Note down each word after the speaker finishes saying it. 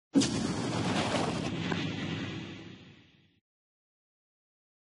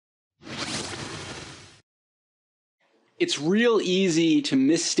it's real easy to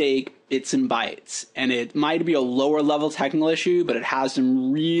mistake bits and bytes, and it might be a lower level technical issue, but it has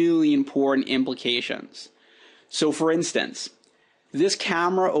some really important implications. So for instance, this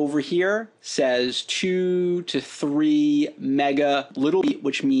camera over here says 2 to 3 mega little bit,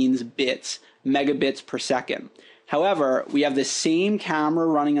 which means bits, megabits per second. However, we have the same camera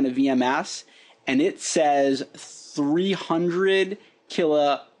running on a VMS, and it says 300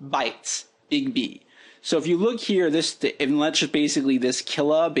 kilobytes, big B. So if you look here, and let's just basically this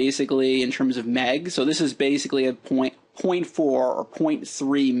kilo, basically in terms of meg. So this is basically a 0.4 or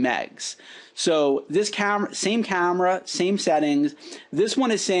 0.3 megs. So this camera, same settings. This one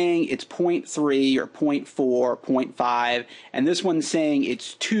is saying it's 0.3 or 0.4, 0.5, and this one's saying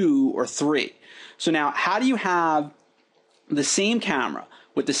it's 2 or 3. So now, how do you have the same camera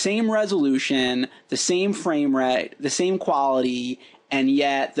with the same resolution, the same frame rate, the same quality, and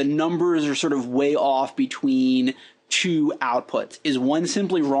yet the numbers are sort of way off between two outputs? Is one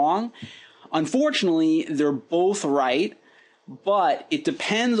simply wrong? Unfortunately, they're both right, but it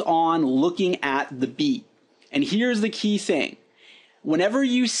depends on looking at the B. And here's the key thing. Whenever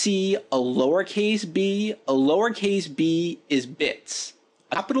you see a lowercase b is bits.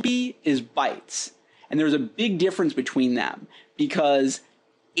 A capital B is bytes. And there's a big difference between them because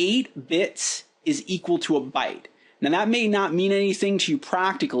 8 bits is equal to a byte. Now that may not mean anything to you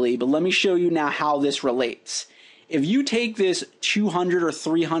practically, but let me show you now how this relates. If you take this 200 or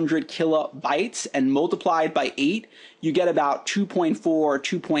 300 kilobytes and multiply it by 8, you get about 2.4 or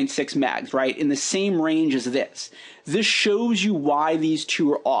 2.6 megs, right? In the same range as this. This shows you why these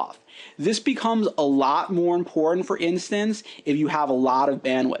two are off. This becomes a lot more important, for instance, if you have a lot of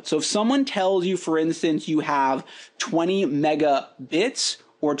bandwidth. So if someone tells you, for instance, you have 20 megabits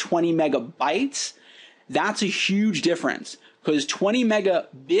or 20 megabytes, that's a huge difference because 20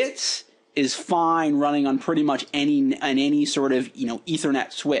 megabits is fine running on pretty much any sort of,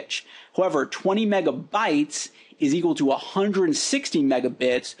 Ethernet switch. However, 20 megabytes is equal to 160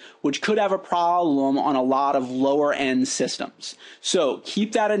 megabits, which could have a problem on a lot of lower end systems. So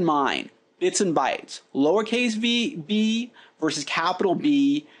keep that in mind. Bits and bytes. Lowercase b versus capital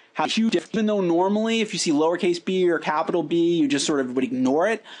B have a huge difference, even though normally if you see lowercase b or capital B, you just sort of would ignore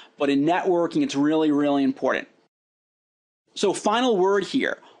it. But in networking, it's really, really important. So final word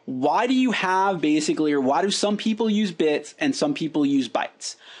here. Why do you have basically, or why do some people use bits and some people use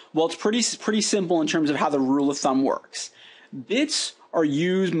bytes? Well, it's pretty simple in terms of how the rule of thumb works. Bits are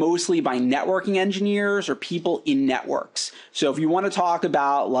used mostly by networking engineers or people in networks. So if you want to talk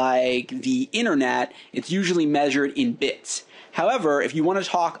about like the internet, it's usually measured in bits. However, if you want to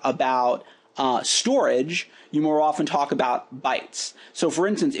talk about storage, you more often talk about bytes. So for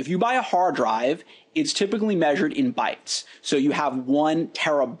instance, if you buy a hard drive, it's typically measured in bytes. So you have 1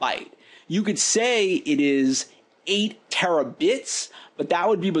 terabyte. You could say it is 8 terabits, but that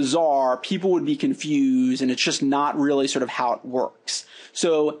would be bizarre. People would be confused, and it's just not really sort of how it works.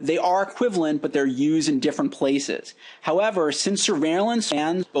 So they are equivalent, but they're used in different places. However, since surveillance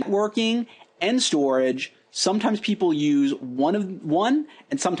spans both networking and storage, sometimes people use one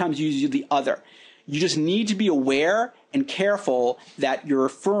and sometimes use the other. You just need to be aware and careful that you're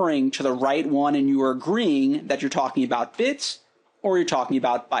referring to the right one and you are agreeing that you're talking about bits or you're talking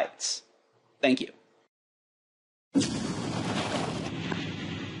about bytes. Thank you.